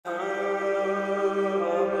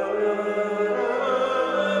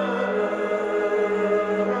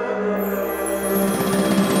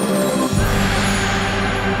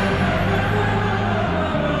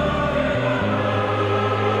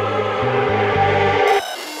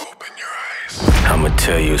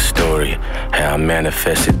tell you a story, how I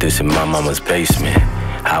manifested this in my mama's basement.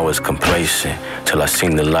 I was complacent, till I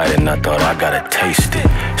seen the light and I thought I gotta taste it.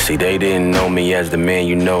 See, they didn't know me as the man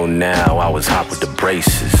you know now. I was hot with the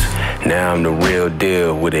braces. Now I'm the real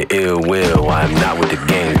deal with an ill will. I am not with the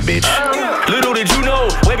gang, bitch. Little did you know,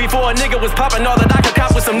 way before a nigga was popping, all that I could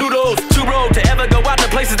cop with some noodles. Too road to ever go out to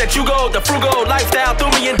places that you go. The frugal lifestyle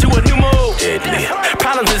threw me into a new mode. Deadly.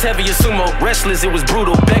 Problems as heavy as sumo, restless, it was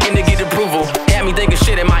brutal, begging to get approval. Had me thinking,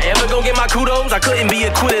 shit, am I ever gonna get my kudos? I couldn't be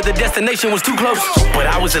a quitter, the destination was too close. But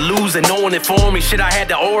I was a loser, no one informed me. Shit, I had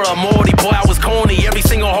the aura of Morty, boy, I was corny. Every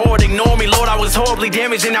single horde ignored me, Lord, I was horribly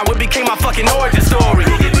damaged, and now it became my fucking origin story.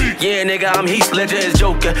 Yeah, nigga, I'm Heath Ledger as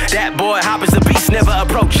Joker. That boy Hop is a beast, never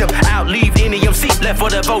approach him. Outleave any MC, left for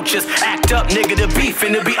the vultures. Act up, nigga, the beef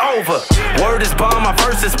finna be over. Word is bomb, my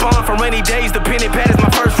verse is spawn. From rainy days, the pen and pad is my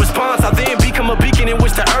first response. I then become a beacon in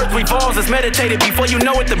which the earth revolves. It's meditated, before you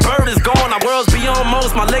know it, the bird is gone. Our world's beyond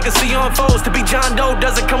most, my legacy unfolds. To be John Doe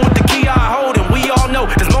doesn't come with the key I hold. And we all know,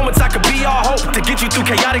 there's moments I could be all hope, to get you through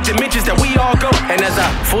chaotic dimensions that we all go. And as I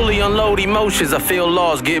fully unload emotions, I feel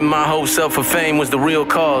lost. Getting my hopes up for fame was the real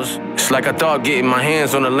cause. It's like I thought getting my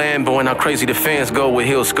hands on a Lambo and how crazy the fans go with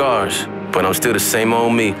heel scars. But I'm still the same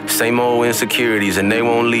old me, same old insecurities, and they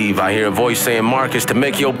won't leave. I hear a voice saying, Marcus, to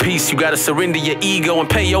make your peace, you gotta surrender your ego and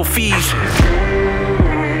pay your fees.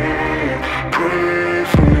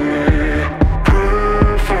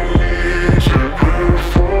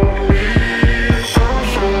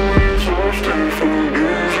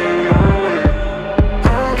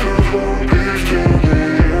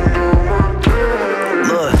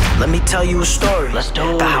 Let me tell you a story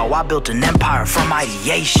about how I built an empire from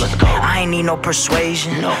ideation. I ain't need no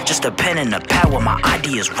persuasion, just a pen and a pad with my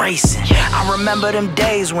ideas racing. I remember them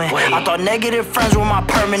days when I thought negative friends were my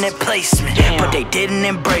permanent placement, but they didn't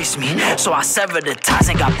embrace me, so I severed the ties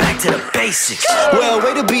and got back to the basics. Well,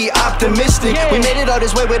 way to be optimistic. We made it all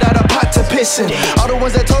this way without a pot to piss in. All the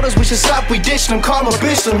ones that told us we should stop, we ditched them, karma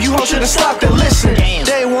bitched them. You all should've stopped and listened.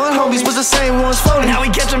 Day one homies was the same ones phony. Now we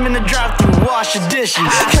catch them in the drive-thru, wash the dishes.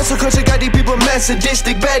 Cancel culture got these people mad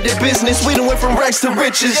sadistic, bad at business. We done went from rags to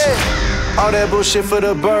riches. All that bullshit for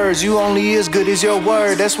the birds. You only as good as your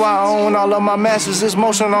word. That's why I own all of my masters. It's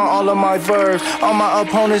motion on all of my verbs. All my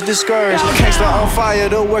opponents discouraged. Gangsta on fire,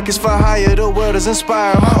 the work is for hire. The world is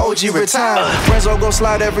inspired. My OG retired. Friends all go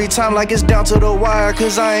slide every time like it's down to the wire,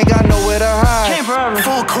 cause I ain't got nowhere to hide.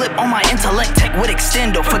 Full clip on my intellect, tech with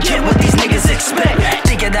extendo. Forget what these niggas expect.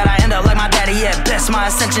 Thinking that I end up like my daddy at best. My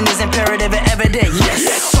ascension is imperative and evident, yes.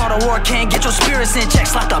 Saw the war can't get your spirits in check.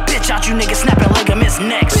 Slap the bitch out, you niggas snapping ligaments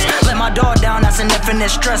next. Let my dog down, that's an infinite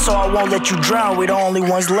stress, so I won't let you drown. We the only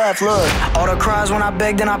ones left, look. All the cries when I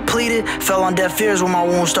begged and I pleaded fell on deaf ears when my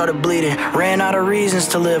wound started bleeding. Ran out of reasons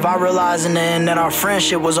to live. I realized in the end that our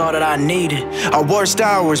friendship was all that I needed. Our worst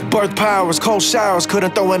hours, birth powers, cold showers.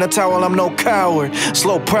 Couldn't throw in a towel, I'm no coward.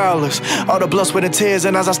 Slow prowlers, all the blood, sweat and tears.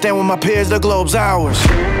 And as I stand with my peers, the globe's ours.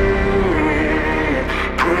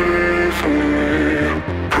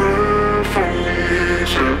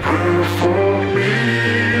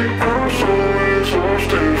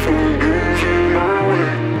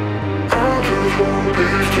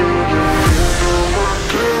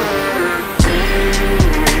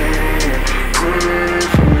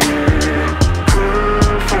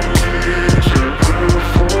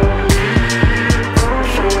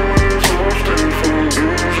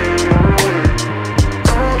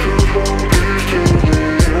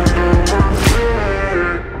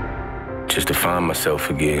 Just to find myself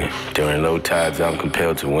again. During low tides, I'm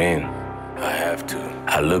compelled to win. I have to.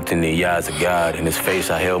 I looked in the eyes of God. In his face,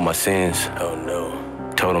 I held my sins. Oh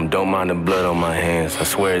no. Told him, don't mind the blood on my hands. I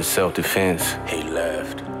swear it's self-defense. He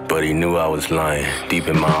laughed. But he knew I was lying. Deep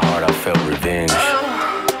in my heart, I felt revenge.